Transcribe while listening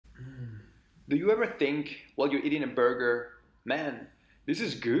Do you ever think while you're eating a burger, man, this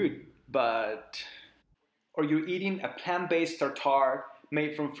is good, but... Or you're eating a plant-based tartare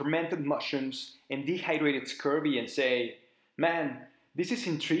made from fermented mushrooms and dehydrated scurvy and say, man, this is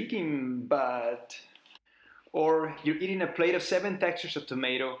intriguing, but... Or you're eating a plate of 7 textures of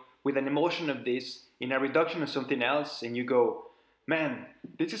tomato with an emulsion of this in a reduction of something else and you go, man,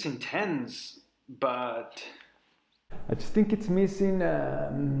 this is intense, but... I just think it's missing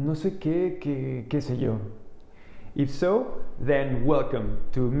no sé qué sé yo. If so, then welcome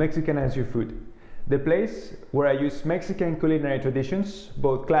to Mexicanize Your Food, the place where I use Mexican culinary traditions,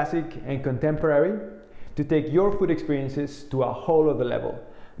 both classic and contemporary, to take your food experiences to a whole other level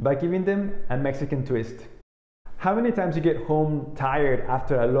by giving them a Mexican twist. How many times you get home tired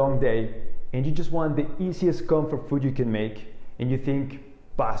after a long day and you just want the easiest comfort food you can make and you think,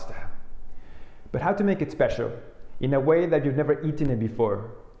 pasta. But how to make it special in a way that you've never eaten it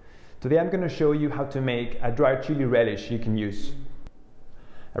before? Today I'm going to show you how to make a dried chili relish you can use.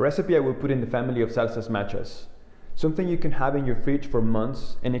 A recipe I will put in the family of salsas machas. Something you can have in your fridge for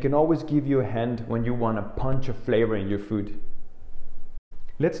months and it can always give you a hand when you want a punch of flavor in your food.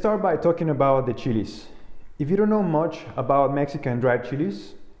 Let's start by talking about the chilies. If you don't know much about Mexican dried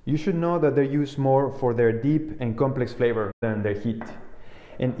chilies, you should know that they're used more for their deep and complex flavor than their heat.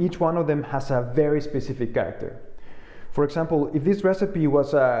 And each one of them has a very specific character. For example, if this recipe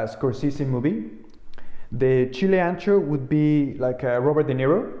was a Scorsese movie, the chile Ancho would be like Robert De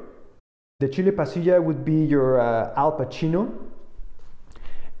Niro. The chile Pasilla would be your Al Pacino.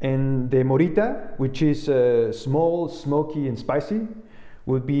 And the Morita, which is small, smoky and spicy,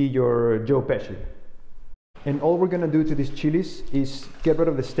 would be your Joe Pesci. And all we're gonna do to these chilies is get rid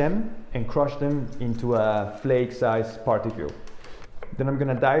of the stem and crush them into a flake-sized particle. Then I'm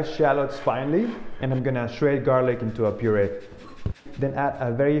gonna dice shallots finely and I'm gonna shred garlic into a puree. Then add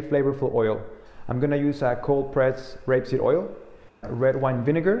a very flavorful oil. I'm gonna use a cold-pressed rapeseed oil, red wine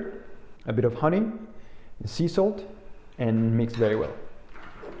vinegar, a bit of honey, sea salt, and mix very well.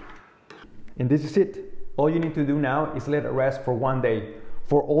 And this is it. All you need to do now is let it rest for 1 day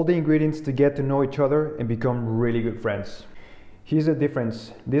for all the ingredients to get to know each other and become really good friends. Here's the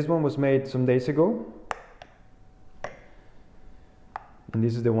difference. This one was made some days ago. And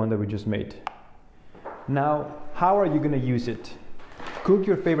this is the one that we just made. Now, how are you going to use it? Cook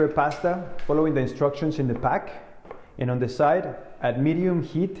your favorite pasta following the instructions in the pack. And on the side, at medium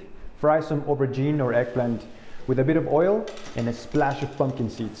heat, fry some aubergine or eggplant with a bit of oil and a splash of pumpkin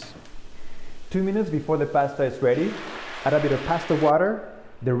seeds. 2 minutes before the pasta is ready, add a bit of pasta water,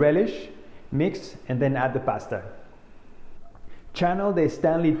 the relish, mix, and then add the pasta. Channel the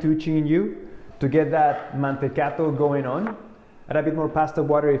Stanley Tucci in you to get that mantecato going on. Add a bit more pasta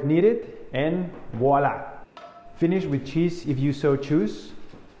water if needed, and voila! Finish with cheese if you so choose.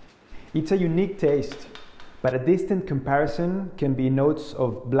 It's a unique taste, but a distant comparison can be notes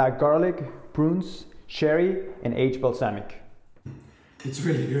of black garlic, prunes, sherry, and aged balsamic. It's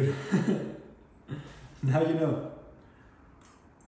really good. Now you know.